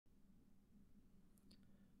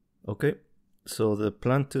Okay, so the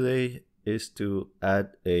plan today is to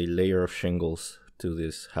add a layer of shingles to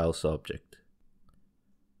this house object.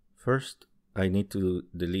 First, I need to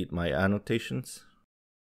delete my annotations.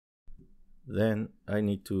 Then I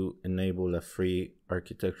need to enable a free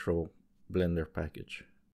architectural Blender package.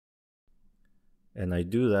 And I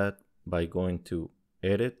do that by going to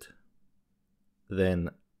Edit,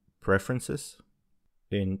 then Preferences.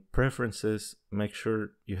 In Preferences, make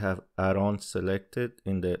sure you have add-ons selected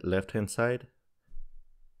in the left-hand side.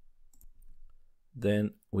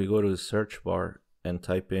 Then we go to the search bar and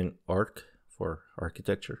type in Arc for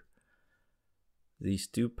architecture. These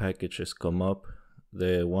two packages come up.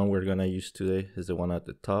 The one we're gonna use today is the one at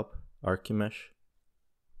the top, Archimesh.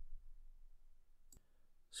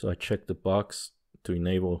 So I check the box to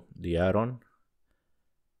enable the add-on.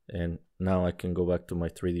 And now I can go back to my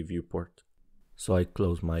 3D viewport. So I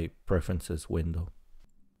close my preferences window.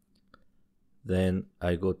 Then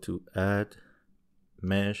I go to Add,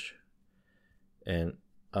 Mesh, and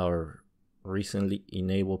our recently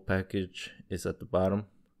enabled package is at the bottom,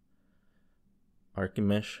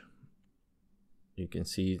 Archimesh. You can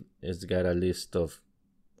see it's got a list of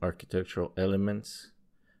architectural elements.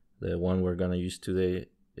 The one we're gonna use today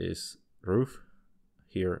is roof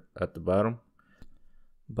here at the bottom.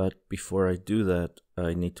 But before I do that,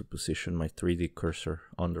 I need to position my 3D cursor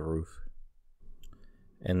on the roof.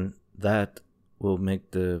 And that will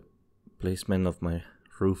make the placement of my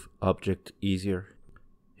roof object easier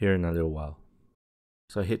here in a little while.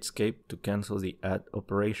 So I hit escape to cancel the add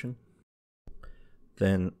operation.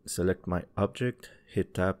 Then select my object,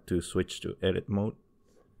 hit tab to switch to edit mode.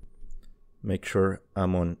 Make sure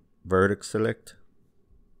I'm on vertex select.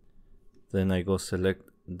 Then I go select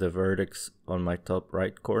the vertex on my top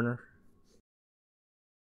right corner.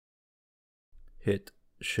 Hit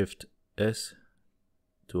Shift S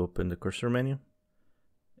to open the cursor menu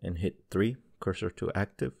and hit 3, cursor to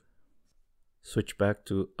active. Switch back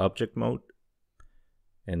to object mode,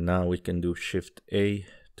 and now we can do Shift A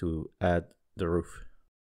to add the roof.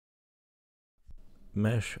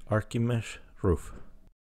 Mesh, Archimesh, roof.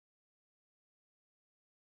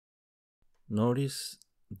 Notice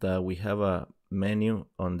that we have a menu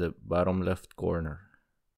on the bottom left corner.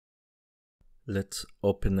 Let's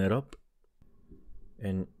open it up,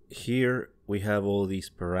 and here we have all these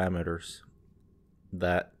parameters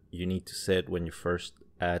that you need to set when you first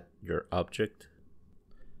add your object,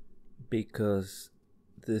 because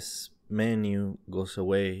this menu goes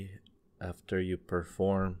away after you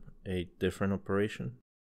perform a different operation.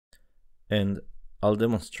 And I'll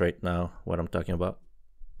demonstrate now what I'm talking about.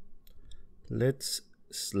 Let's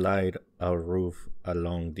slide our roof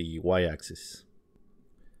along the y-axis.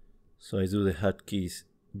 So I do the hotkeys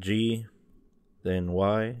G, then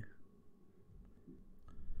Y.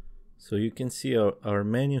 So you can see our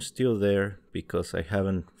menu is still there because I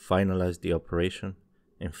haven't finalized the operation.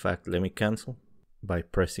 In fact, let me cancel by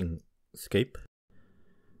pressing escape.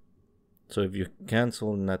 So if you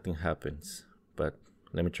cancel, nothing happens, but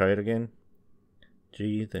let me try it again.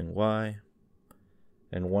 G, then Y.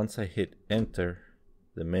 And once I hit enter,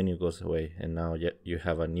 the menu goes away, and now you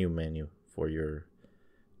have a new menu for your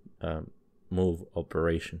move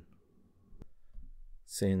operation.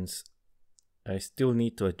 Since I still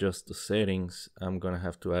need to adjust the settings, I'm gonna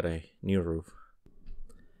have to add a new roof.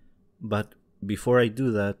 But before I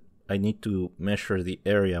do that, I need to measure the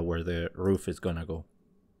area where the roof is gonna go.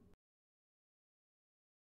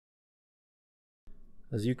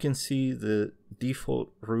 As you can see, the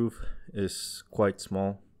default roof is quite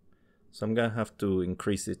small, so I'm gonna have to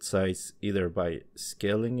increase its size either by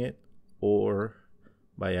scaling it or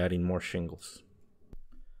by adding more shingles.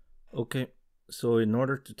 Okay, so in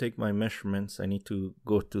order to take my measurements, I need to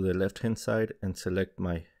go to the left hand side and select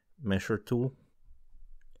my measure tool.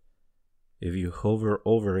 If you hover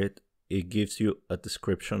over it, it gives you a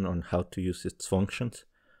description on how to use its functions,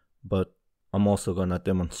 but I'm also gonna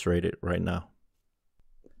demonstrate it right now.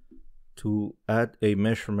 To add a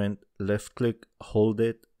measurement, left click, hold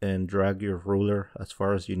it, and drag your ruler as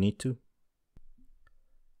far as you need to.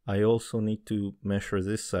 I also need to measure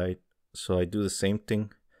this side, so I do the same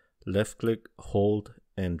thing. Left click, hold,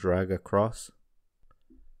 and drag across.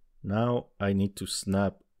 Now I need to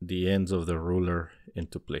snap the ends of the ruler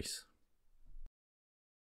into place.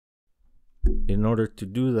 In order to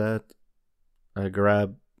do that, I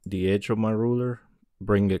grab the edge of my ruler,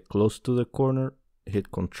 bring it close to the corner,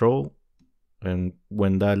 hit Control, and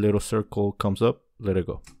when that little circle comes up, let it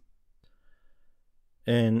go.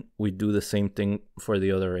 And we do the same thing for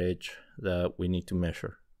the other edge that we need to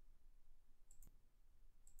measure.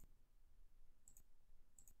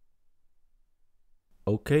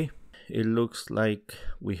 Okay, it looks like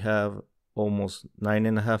we have almost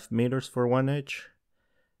 9.5 meters for one edge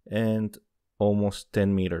and almost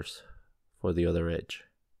 10 meters for the other edge.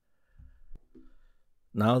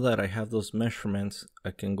 Now that I have those measurements,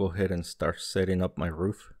 I can go ahead and start setting up my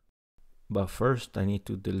roof. But first I need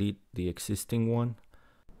to delete the existing one.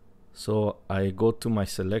 So I go to my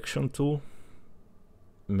selection tool,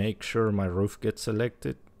 make sure my roof gets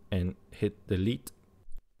selected and hit delete.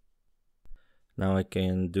 Now I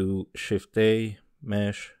can do Shift A,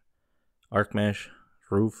 Mesh, Archimesh,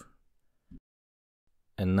 Roof.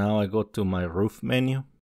 And now I go to my roof menu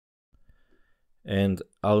and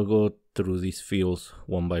I'll go through these fields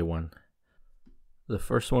one by one. The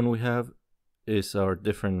first one we have is our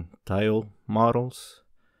different tile models,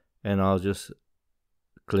 and I'll just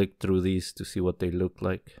click through these to see what they look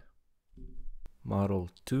like. Model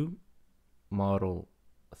 2, Model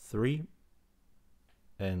 3,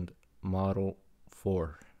 and Model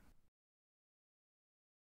 4.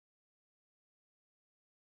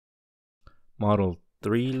 Model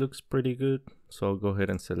 3 looks pretty good, so I'll go ahead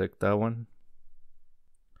and select that one.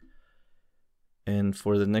 And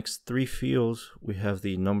for the next 3 fields, we have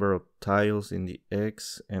the number of tiles in the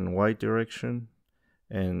X and Y direction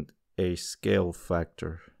and a scale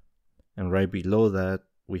factor. And right below that,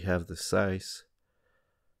 we have the size.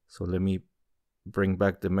 So let me bring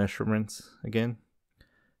back the measurements again.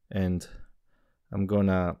 And I'm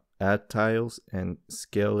gonna add tiles and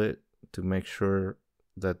scale it to make sure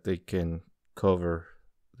that they can cover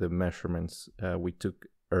the measurements we took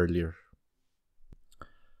earlier.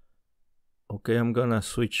 Okay, I'm gonna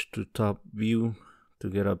switch to top view to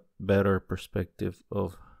get a better perspective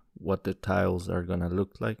of what the tiles are gonna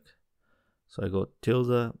look like. So I go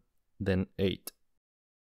tilde, then 8.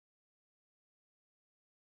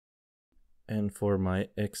 And for my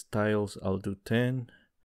X tiles, I'll do 10.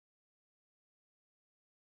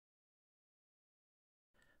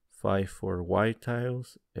 5 for Y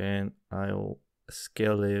tiles, and I'll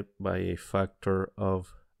scale it by a factor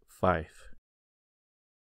of 5.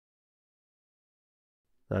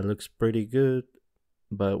 That looks pretty good,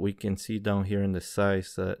 but we can see down here in the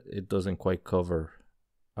size that it doesn't quite cover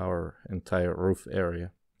our entire roof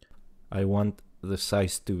area. I want the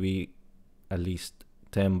size to be at least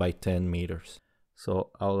 10 by 10 meters.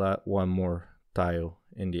 So I'll add one more tile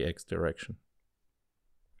in the X direction.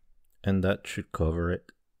 And that should cover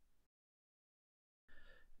it.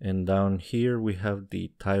 And down here we have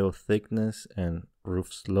the tile thickness and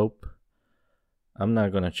roof slope. I'm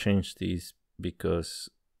not gonna change these because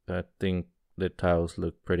I think the tiles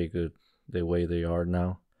look pretty good the way they are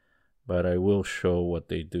now, but I will show what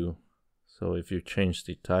they do. So if you change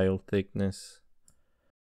the tile thickness,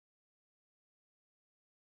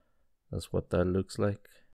 that's what that looks like.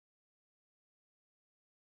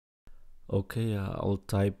 Okay, I'll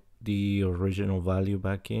type the original value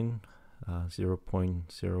back in,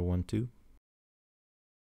 0.012.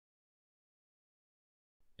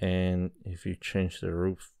 And if you change the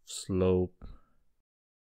roof slope,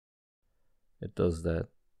 it does that.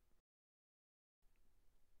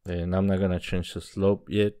 And I'm not gonna change the slope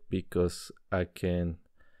yet because I can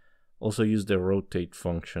also use the rotate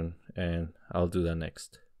function, and I'll do that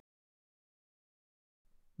next.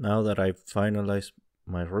 Now that I've finalized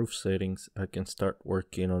my roof settings, I can start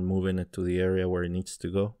working on moving it to the area where it needs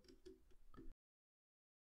to go.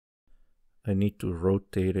 I need to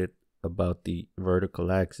rotate it about the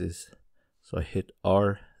vertical axis. So I hit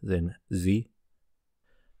R, then Z,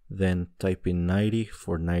 then type in 90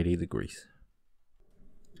 for 90 degrees.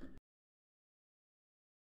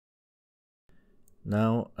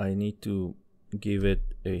 Now I need to give it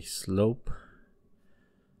a slope.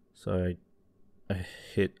 So I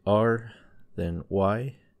hit R, then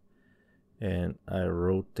Y, and I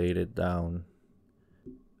rotate it down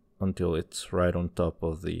until it's right on top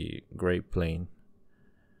of the gray plane.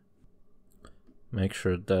 Make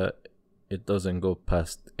sure that it doesn't go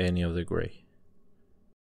past any of the gray.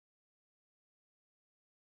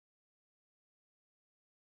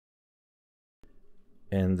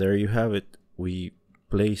 And there you have it. We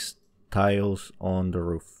placed tiles on the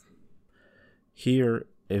roof. Here,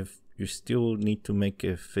 if you still need to make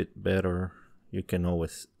it fit better, you can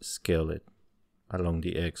always scale it along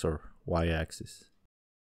the X or Y axis.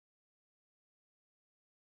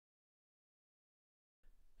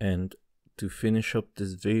 And to finish up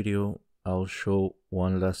this video, I'll show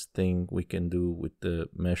one last thing we can do with the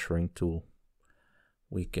measuring tool.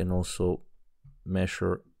 We can also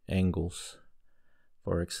measure angles.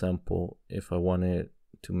 For example, if I wanted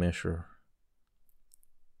to measure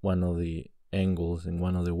one of the angles in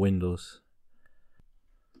one of the windows,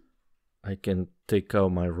 I can take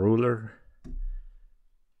out my ruler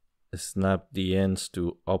snap the ends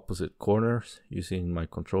to opposite corners using my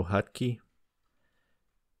control hotkey.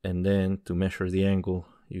 And then to measure the angle,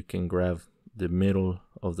 you can grab the middle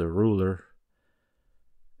of the ruler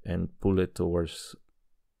and pull it towards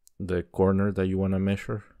the corner that you want to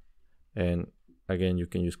measure. And again, you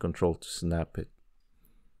can use control to snap it.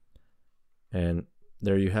 And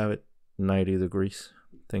there you have it, 90 degrees.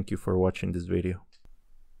 Thank you for watching this video.